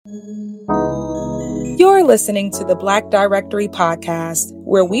You're listening to the Black Directory podcast,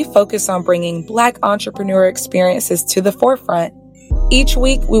 where we focus on bringing Black entrepreneur experiences to the forefront. Each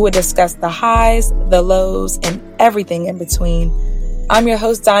week, we will discuss the highs, the lows, and everything in between. I'm your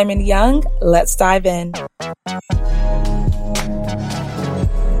host, Diamond Young. Let's dive in.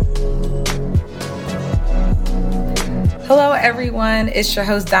 Hello, everyone. It's your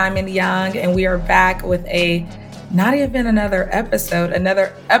host, Diamond Young, and we are back with another episode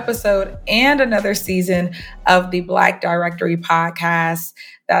and another season of the Black Directory podcast.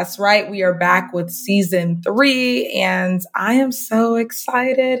 That's right. We are back with season 3, and I am so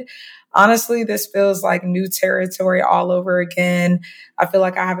excited. Honestly, this feels like new territory all over again. I feel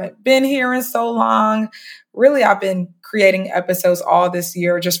like I haven't been here in so long. Really, I've been creating episodes all this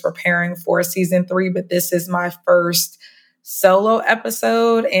year, just preparing for season 3, but this is my first solo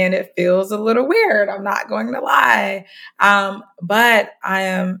episode and it feels a little weird. I'm not going to lie. But I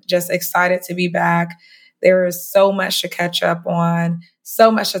am just excited to be back. There is so much to catch up on, so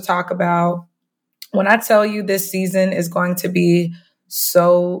much to talk about. When I tell you this season is going to be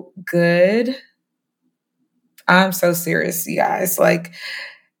so good, I'm so serious, you guys. Like,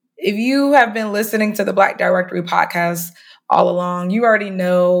 if you have been listening to the Black Directory podcast all along, you already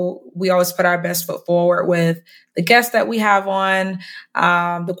know we always put our best foot forward with the guests that we have on,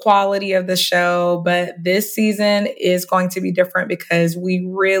 the quality of the show. But this season is going to be different because we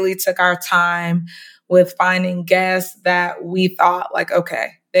really took our time with finding guests that we thought like,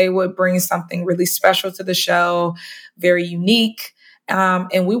 okay, they would bring something really special to the show, very unique.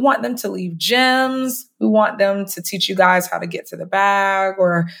 And we want them to leave gems. We want them to teach you guys how to get to the bag,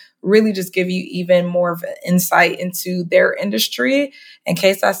 or really just give you even more of an insight into their industry in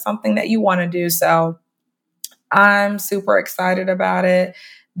case that's something that you want to do. So I'm super excited about it.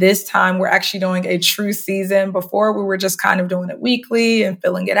 This time we're actually doing a true season. Before we were just kind of doing it weekly and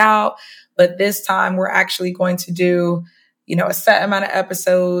filling it out. But this time we're actually going to do, a set amount of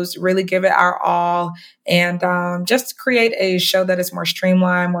episodes, really give it our all, and just create a show that is more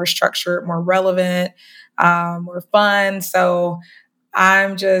streamlined, more structured, more relevant, more fun. So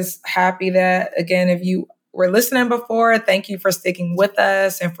I'm just happy that, again, if you were listening before, thank you for sticking with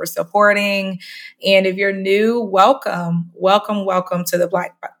us and for supporting. And if you're new, welcome to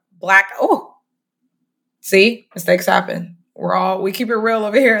the see, mistakes happen. We keep it real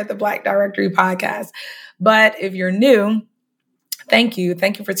over here at the Black Directory podcast. But if you're new, thank you.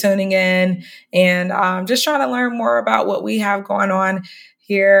 Thank you for tuning in and just trying to learn more about what we have going on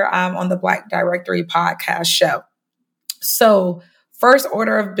here on the Black Directory podcast show. So first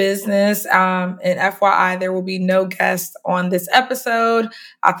order of business, and FYI, there will be no guests on this episode.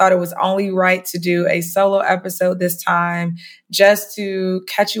 I thought it was only right to do a solo episode this time just to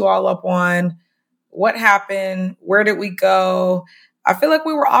catch you all up on what happened, where did we go. I feel like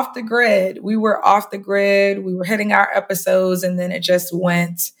we were off the grid. We were hitting our episodes, and then it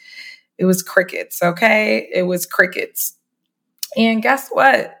was crickets, okay? It was crickets. And guess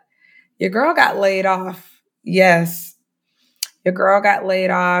what? Your girl got laid off. Yes, your girl got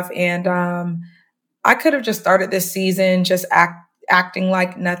laid off. And I could have just started this season just acting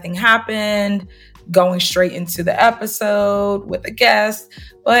like nothing happened, going straight into the episode with a guest.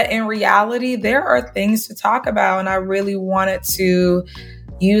 But in reality, there are things to talk about. And I really wanted to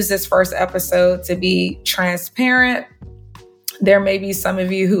use this first episode to be transparent. There may be some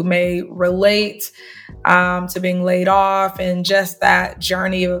of you who may relate to being laid off and just that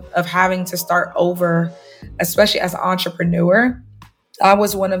journey of having to start over, especially as an entrepreneur. I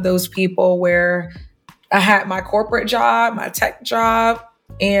was one of those people where I had my corporate job, my tech job,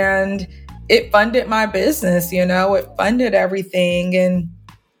 and it funded my business, it funded everything. And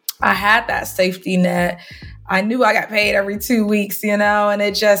I had that safety net. I knew I got paid every 2 weeks, and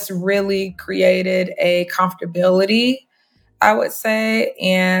it just really created a comfortability, I would say.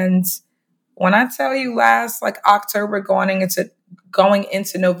 And when I tell you last October going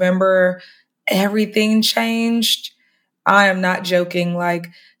into November, everything changed. I am not joking.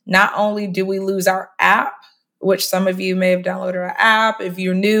 Not only do we lose our app, which some of you may have downloaded our app. If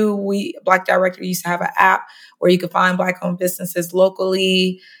you're new, Black Directory used to have an app where you could find Black-owned businesses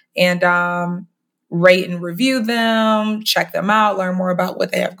locally and rate and review them, check them out, learn more about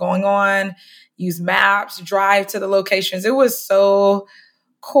what they have going on, use maps, drive to the locations. It was so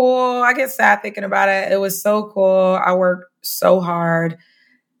cool. I get sad thinking about it. It was so cool. I worked so hard,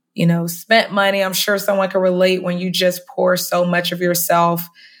 spent money. I'm sure someone can relate when you just pour so much of yourself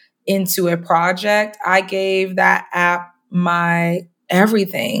into a project. I gave that app my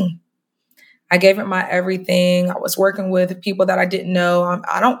everything. I gave it my everything. I was working with people that I didn't know.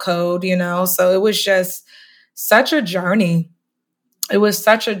 I don't code, so it was just such a journey. it was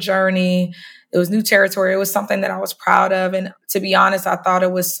such a journey. It was new territory. It was something that I was proud of. And to be honest, I thought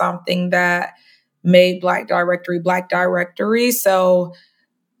it was something that made Black Directory. So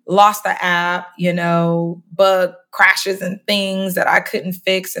lost the app, bug crashes and things that I couldn't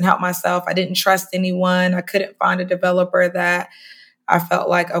fix and help myself. I didn't trust anyone. I couldn't find a developer that I felt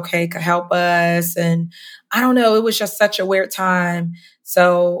like, okay, could help us. And I don't know, it was just such a weird time.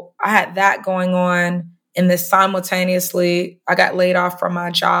 So I had that going on. And then simultaneously, I got laid off from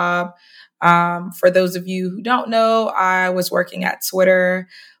my job. For those of you who don't know, I was working at Twitter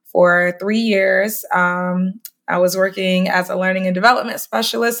for 3 years. I was working as a learning and development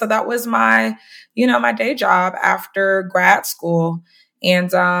specialist. So that was my day job after grad school. And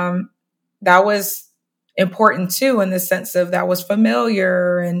that was important too, in the sense of that was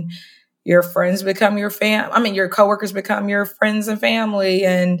familiar, and your friends become your your coworkers become your friends and family.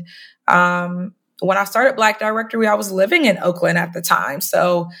 And when I started Black Directory, I was living in Oakland at the time.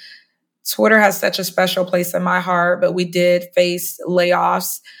 So Twitter has such a special place in my heart, but we did face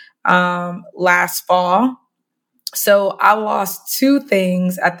layoffs last fall. So I lost two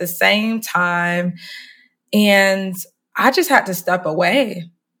things at the same time, and I just had to step away.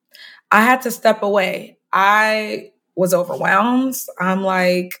 I was overwhelmed. I'm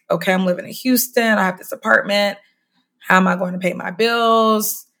like, okay, I'm living in Houston. I have this apartment. How am I going to pay my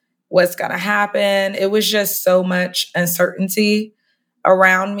bills? What's going to happen? It was just so much uncertainty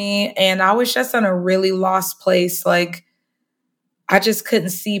around me. And I was just in a really lost place. Like, I just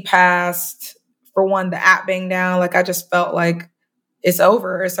couldn't see past, for one, the app being down. Like, I just felt like it's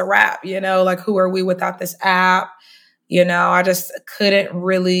over. It's a wrap, like, who are we without this app? I just couldn't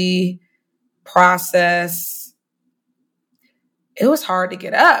really process. It was hard to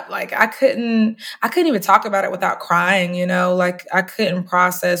get up. Like, I couldn't even talk about it without crying, like, I couldn't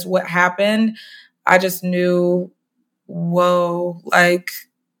process what happened. I just knew, whoa, like,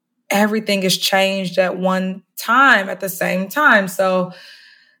 everything has changed at one time, at the same time. So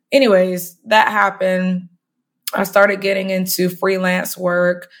anyways, that happened. I started getting into freelance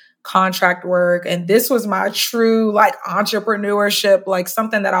work, contract work. And this was my true entrepreneurship,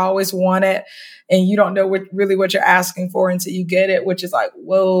 something that I always wanted. And you don't know really what you're asking for until you get it, which is like,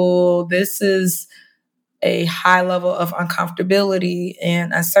 whoa, this is a high level of uncomfortability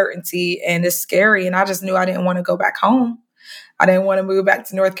and uncertainty. And it's scary. And I just knew I didn't want to go back home. I didn't want to move back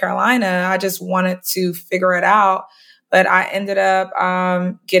to North Carolina. I just wanted to figure it out. But I ended up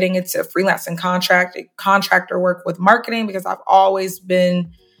getting into freelance and contractor work with marketing, because I've always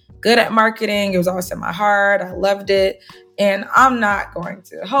been good at marketing. It was always in my heart. I loved it. And I'm not going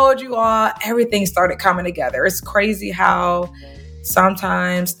to hold you all. Everything started coming together. It's crazy how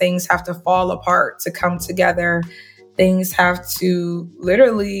sometimes things have to fall apart to come together. Things have to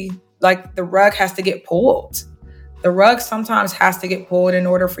literally, the rug has to get pulled. The rug sometimes has to get pulled in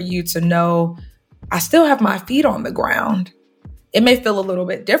order for you to know, I still have my feet on the ground. It may feel a little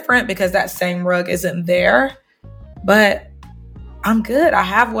bit different because that same rug isn't there, but I'm good. I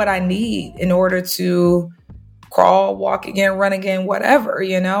have what I need in order to crawl, walk again, run again, whatever,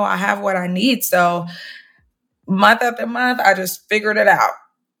 I have what I need. So month after month, I just figured it out.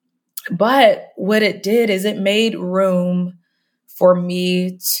 But what it did is it made room for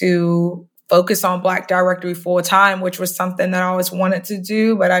me to focus on Black Directory full time, which was something that I always wanted to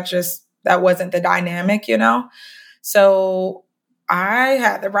do, but that wasn't the dynamic, So I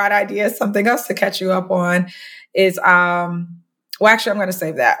had the right idea. Something else to catch you up on is, actually, I'm going to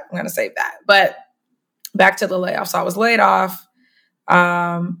save that. But back to the layoffs. I was laid off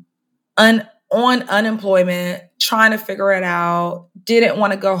on unemployment, trying to figure it out, didn't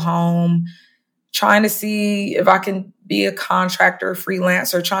want to go home, trying to see if I can be a contractor,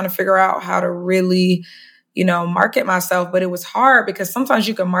 freelancer, trying to figure out how to really, market myself. But it was hard because sometimes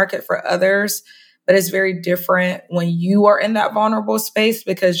you can market for others, but it's very different when you are in that vulnerable space,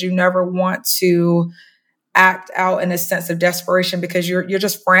 because you never want to act out in a sense of desperation, because you're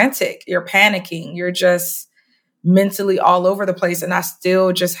just frantic, you're panicking, you're just mentally all over the place. And I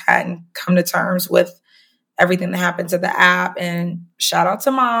still just hadn't come to terms with everything that happened to the app. And shout out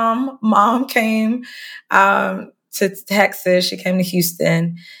to mom. Mom came to Texas. She came to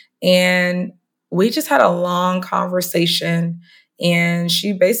Houston, and we just had a long conversation. And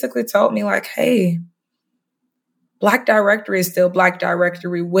she basically told me hey, Black Directory is still Black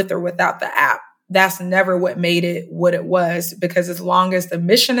Directory with or without the app. That's never what made it what it was, because as long as the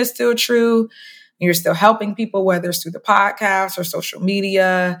mission is still true, and you're still helping people, whether it's through the podcast or social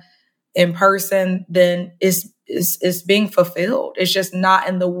media, in person, then it's being fulfilled. It's just not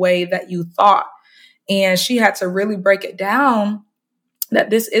in the way that you thought. And she had to really break it down that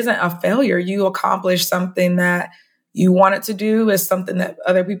this isn't a failure. You accomplished something that you wanted to do is something that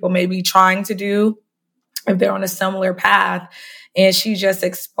other people may be trying to do if they're on a similar path. And she just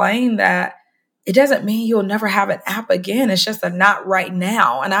explained that it doesn't mean you'll never have an app again. It's just a not right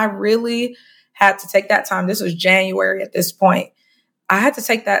now. And I really had to take that time. This was January at this point. I had to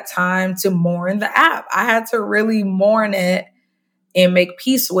take that time to mourn the app. I had to really mourn it and make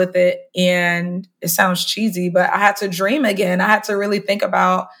peace with it. And it sounds cheesy, but I had to dream again. I had to really think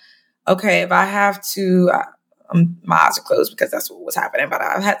about, okay, if I have to, my eyes are closed because that's what was happening, but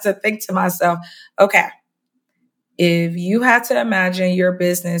I had to think to myself, okay, if you had to imagine your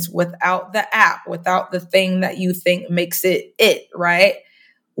business without the app, without the thing that you think makes it, right?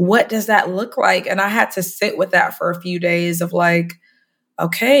 What does that look like? And I had to sit with that for a few days of like,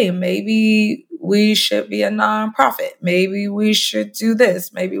 okay, maybe we should be a nonprofit. Maybe we should do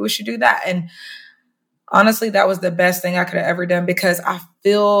this. Maybe we should do that. And honestly, that was the best thing I could have ever done because I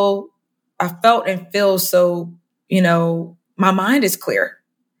felt and feel so, my mind is clear.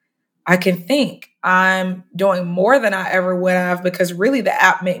 I can think. I'm doing more than I ever would have because really the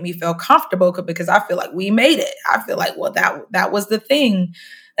app made me feel comfortable because I feel like we made it. I feel like, well, that was the thing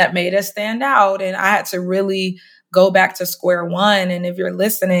that made us stand out. And I had to really go back to square one. And if you're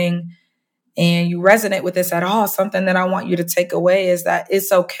listening and you resonate with this at all, something that I want you to take away is that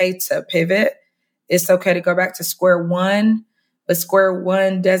it's okay to pivot. It's okay to go back to square one. But square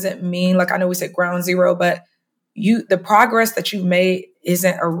one doesn't mean, like I know we said ground zero, but the progress that you've made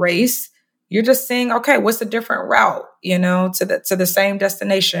isn't a race. You're just saying, okay, what's a different route, to the same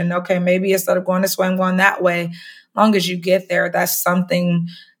destination? Okay, maybe instead of going this way, I'm going that way. As long as you get there, that's something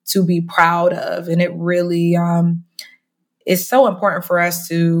to be proud of. And it really is so important for us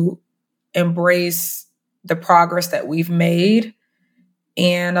to embrace the progress that we've made.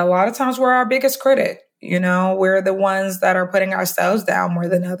 And a lot of times we're our biggest critic. We're the ones that are putting ourselves down more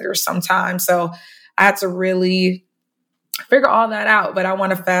than others sometimes. So I had to really figure all that out. But I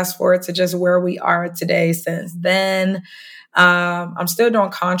want to fast forward to just where we are today since then. I'm still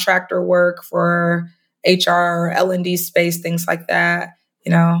doing contractor work for HR, L&D space, things like that.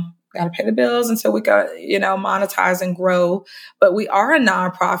 Got to pay the bills until we got, monetize and grow. But we are a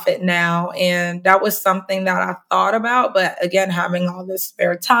nonprofit now. And that was something that I thought about. But again, having all this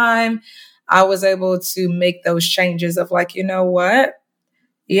spare time, I was able to make those changes of like, you know what?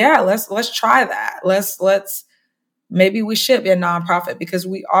 Yeah, let's try that. Let's maybe we should be a nonprofit because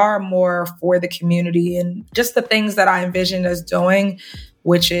we are more for the community and just the things that I envisioned us doing,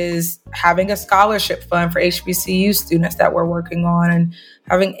 which is having a scholarship fund for HBCU students that we're working on and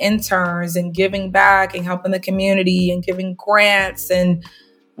having interns and giving back and helping the community and giving grants and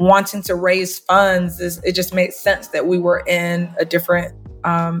wanting to raise funds. It just made sense that we were in a different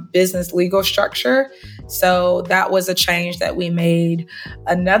business legal structure. So that was a change that we made.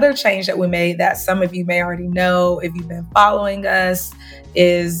 Another change that we made that some of you may already know if you've been following us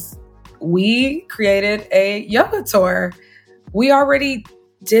is we created a yoga tour. We already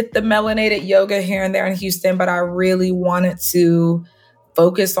did the melanated yoga here and there in Houston, but I really wanted to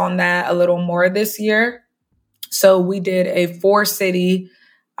focus on that a little more this year. So we did a 4-city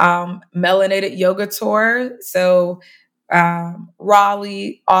melanated yoga tour. So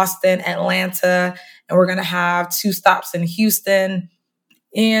Raleigh, Austin, Atlanta, and we're going to have 2 stops in Houston.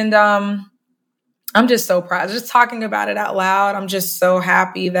 And I'm just so proud. Just talking about it out loud, I'm just so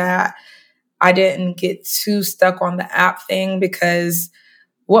happy that I didn't get too stuck on the app thing because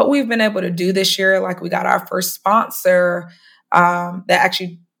what we've been able to do this year, like we got our first sponsor that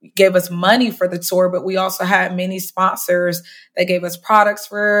actually gave us money for the tour, but we also had many sponsors that gave us products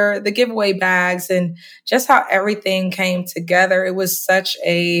for the giveaway bags and just how everything came together. It was such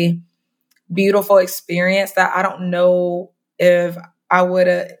a beautiful experience that I don't know if I would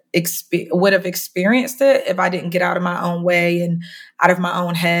have experienced it if I didn't get out of my own way and out of my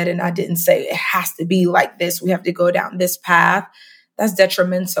own head. And I didn't say it has to be like this. We have to go down this path. That's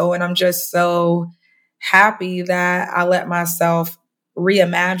detrimental. And I'm just so happy that I let myself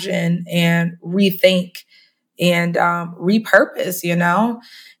reimagine and rethink and repurpose,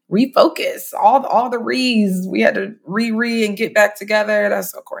 refocus, all the re's. We had to re and get back together.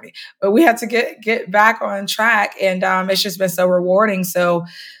 That's so corny, but we had to get back on track. And it's just been so rewarding. So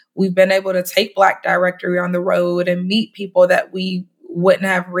we've been able to take Black Directory on the road and meet people that we wouldn't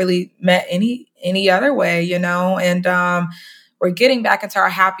have really met any other way, and we're getting back into our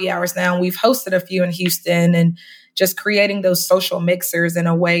happy hours now. And we've hosted a few in Houston and just creating those social mixers in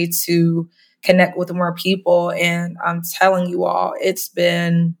a way to connect with more people. And I'm telling you all, it's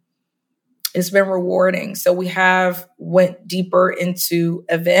been rewarding. So we have went deeper into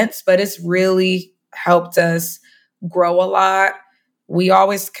events, but it's really helped us grow a lot. we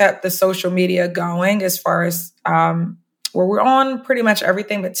always kept the social media going as far as where we're on pretty much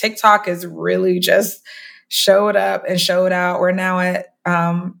everything, but TikTok is really just showed up and showed out. We're now at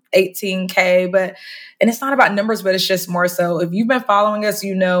 18K, and it's not about numbers, but it's just more so if you've been following us,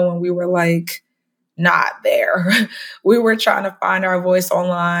 you know, when we were like not there, we were trying to find our voice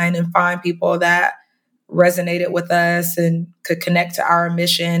online and find people that resonated with us and could connect to our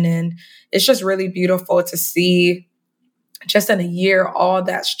mission. And it's just really beautiful to see just in a year, all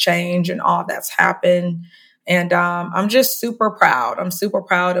that's changed and all that's happened. And I'm just super proud. I'm super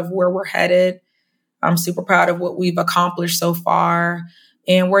proud of where we're headed. I'm super proud of what we've accomplished so far.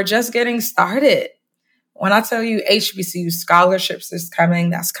 And we're just getting started. When I tell you HBCU scholarships is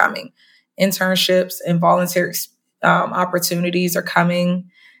coming, that's coming. Internships and volunteer opportunities are coming.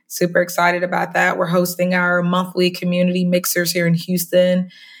 Super excited about that. We're hosting our monthly community mixers here in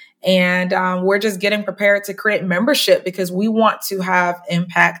Houston. And we're just getting prepared to create membership because we want to have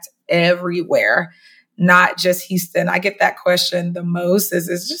impact everywhere, not just Houston. I get that question the most. Is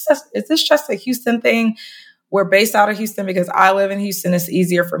this just a Houston thing? We're based out of Houston because I live in Houston. It's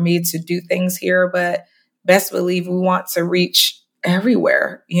easier for me to do things here, but best believe we want to reach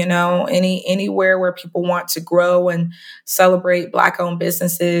everywhere, you know, anywhere where people want to grow and celebrate Black-owned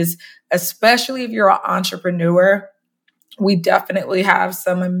businesses, especially if you're an entrepreneur. We definitely have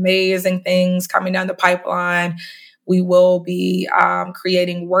some amazing things coming down the pipeline. We will be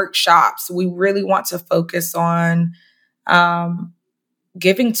creating workshops. We really want to focus on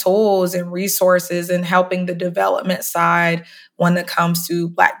giving tools and resources and helping the development side when it comes to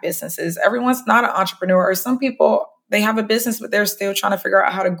Black businesses. Everyone's not an entrepreneur, or some people, they have a business, but they're still trying to figure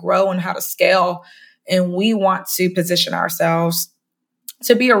out how to grow and how to scale. And we want to position ourselves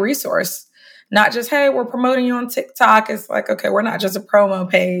to be a resource. Not just, hey, we're promoting you on TikTok. It's like, okay, we're not just a promo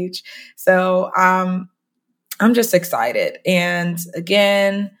page. So I'm just excited. And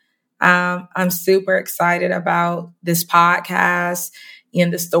again, I'm super excited about this podcast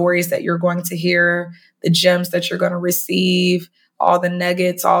and the stories that you're going to hear, the gems that you're going to receive, all the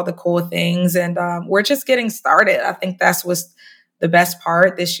nuggets, all the cool things. And we're just getting started. I think that's what's the best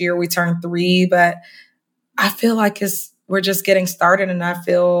part. This year we turned 3, but I feel like we're just getting started. And I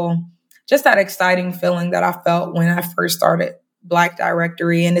feel just that exciting feeling that I felt when I first started Black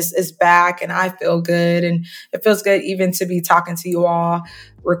Directory, and it's back, and I feel good. And it feels good even to be talking to you all,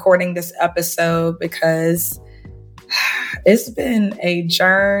 recording this episode, because it's been a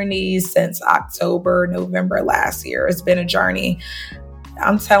journey since October, November last year. It's been a journey.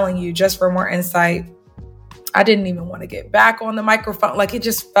 I'm telling you, just for more insight, I didn't even want to get back on the microphone. Like, it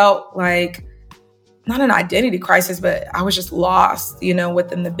just felt like not an identity crisis, but I was just lost, you know,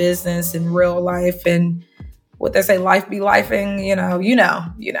 within the business and real life. And what they say, life be lifing, you know, if you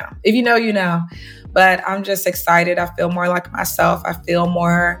know, you know. But I'm just excited. I feel more like myself. I feel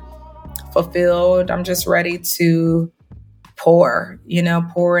more fulfilled. I'm just ready to pour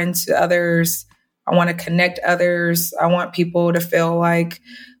into others. I want to connect others. I want people to feel like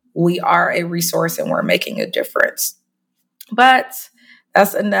we are a resource and we're making a difference. But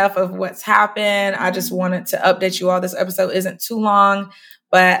that's enough of what's happened. I just wanted to update you all. This episode isn't too long,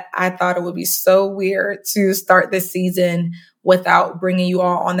 but I thought it would be so weird to start this season without bringing you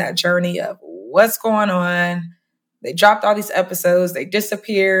all on that journey of what's going on. They dropped all these episodes. They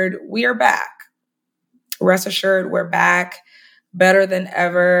disappeared. We are back. Rest assured, we're back, better than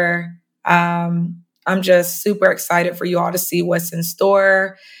ever. I'm just super excited for you all to see what's in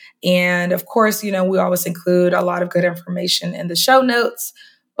store. And of course, you know, we always include a lot of good information in the show notes.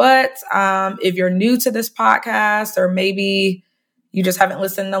 But if you're new to this podcast, or maybe you just haven't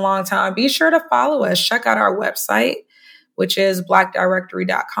listened in a long time, be sure to follow us. Check out our website, which is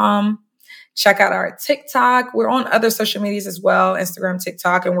blackdirectory.com. Check out our TikTok. We're on other social medias as well, Instagram,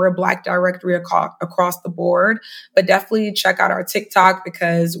 TikTok, and we're a Black Directory across the board. But definitely check out our TikTok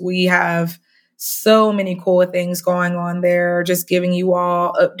because we have so many cool things going on there, just giving you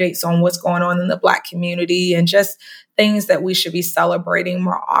all updates on what's going on in the Black community and just things that we should be celebrating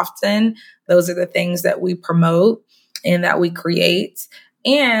more often. Those are the things that we promote and that we create.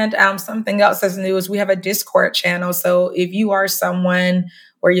 And something else that's new is we have a Discord channel. So if you are someone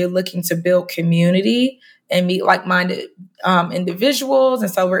where you're looking to build community and meet like-minded individuals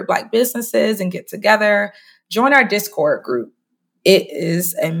and celebrate Black businesses and get together, join our Discord group. It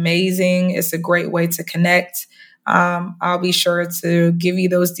is amazing. It's a great way to connect. I'll be sure to give you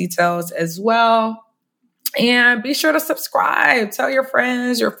those details as well. And be sure to subscribe. Tell your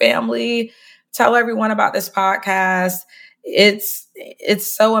friends, your family, tell everyone about this podcast. It's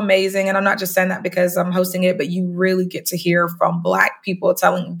so amazing. And I'm not just saying that because I'm hosting it, but you really get to hear from Black people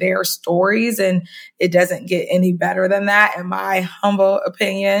telling their stories. And it doesn't get any better than that, in my humble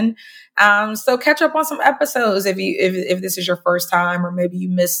opinion. So catch up on some episodes if this is your first time, or maybe you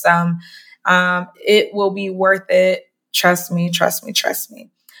missed some. It will be worth it. Trust me.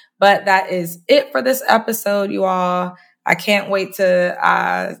 But that is it for this episode, you all. I can't wait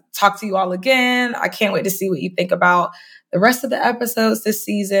to talk to you all again. I can't wait to see what you think about the rest of the episodes this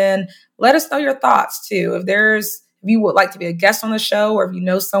season. Let us know your thoughts too. If you would like to be a guest on the show, or if you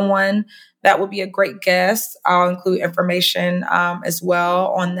know someone that would be a great guest, I'll include information as well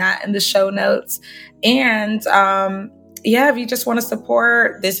on that in the show notes. And if you just want to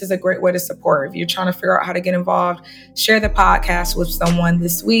support, this is a great way to support. If you're trying to figure out how to get involved, share the podcast with someone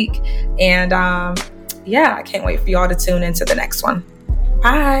this week. And I can't wait for y'all to tune into the next one.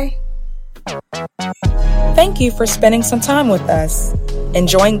 Bye. Thank you for spending some time with us.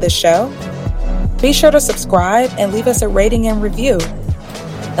 Enjoying the show? Be sure to subscribe and leave us a rating and review.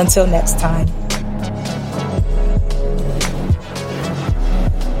 Until next time.